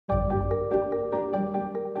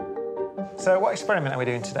So what experiment are we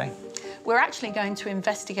doing today? We're actually going to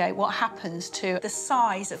investigate what happens to the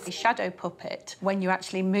size of the shadow puppet when you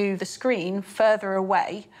actually move the screen further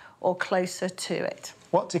away or closer to it.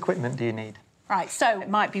 What equipment do you need? Right, so it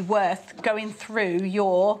might be worth going through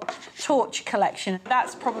your torch collection.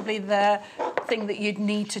 That's probably the thing that you'd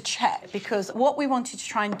need to check, because what we wanted to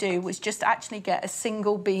try and do was just actually get a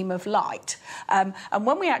single beam of light. And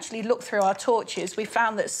when we actually looked through our torches, we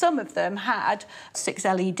found that some of them had 6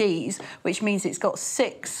 LEDs, which means it's got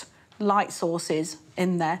 6 light sources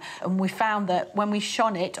in there, and we found that when we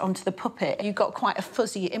shone it onto the puppet, you got quite a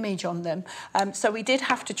fuzzy image on them. So we did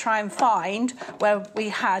have to try and find where we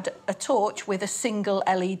had a torch with a single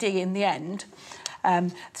LED in the end.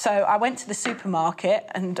 So I went to the supermarket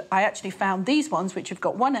and I actually found these ones which have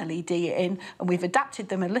got 1 LED in, and we've adapted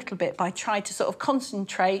them a little bit by trying to sort of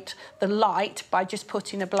concentrate the light by just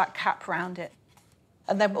putting a black cap around it.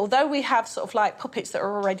 And then, although we have sort of like puppets that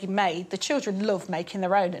are already made, the children love making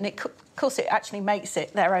their own, and of course it actually makes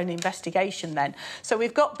it their own investigation then. So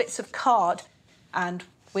we've got bits of card, and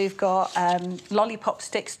we've got lollipop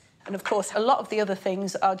sticks, and of course a lot of the other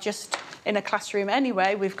things are just in a classroom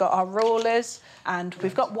anyway. We've got our rulers and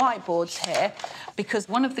we've got whiteboards here, because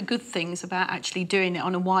one of the good things about actually doing it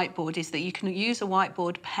on a whiteboard is that you can use a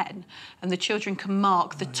whiteboard pen and the children can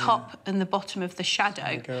mark the top and the bottom of the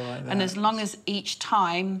shadow. Like and as long as each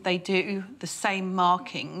time they do the same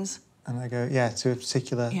markings... And they go, yeah, to a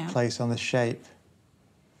particular place on the shape.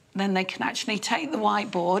 Then they can actually take the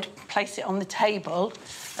whiteboard, place it on the table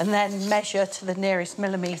and then measure to the nearest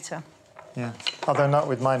millimetre. Yeah, although not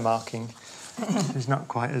with my marking. It's not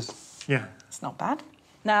quite as... Yeah. It's not bad.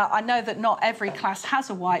 Now, I know that not every class has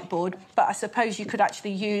a whiteboard, but I suppose you could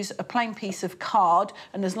actually use a plain piece of card,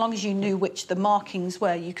 and as long as you knew which the markings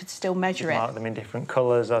were, you could still measure it. Mark them in different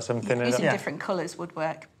colours or something. Using different colours would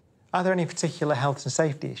work. Are there any particular health and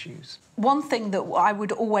safety issues? One thing that I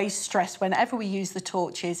would always stress whenever we use the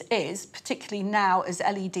torches is, particularly now as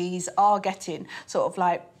LEDs are getting sort of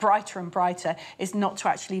like brighter and brighter, is not to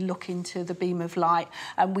actually look into the beam of light.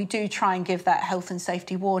 And we do try and give that health and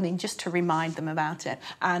safety warning just to remind them about it.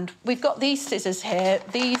 And we've got these scissors here.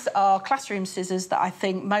 These are classroom scissors that I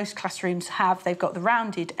think most classrooms have. They've got the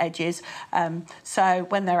rounded edges, so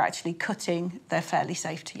when they're actually cutting, they're fairly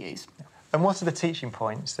safe to use. And what are the teaching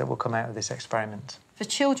points that will come out of this experiment? For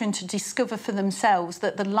children to discover for themselves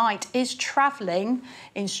that the light is travelling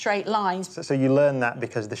in straight lines. So you learn that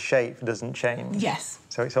because the shape doesn't change? Yes.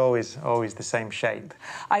 So it's always the same shape?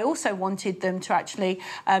 I also wanted them to actually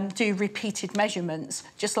do repeated measurements,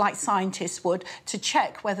 just like scientists would, to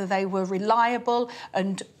check whether they were reliable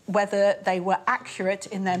and whether they were accurate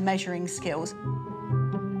in their measuring skills.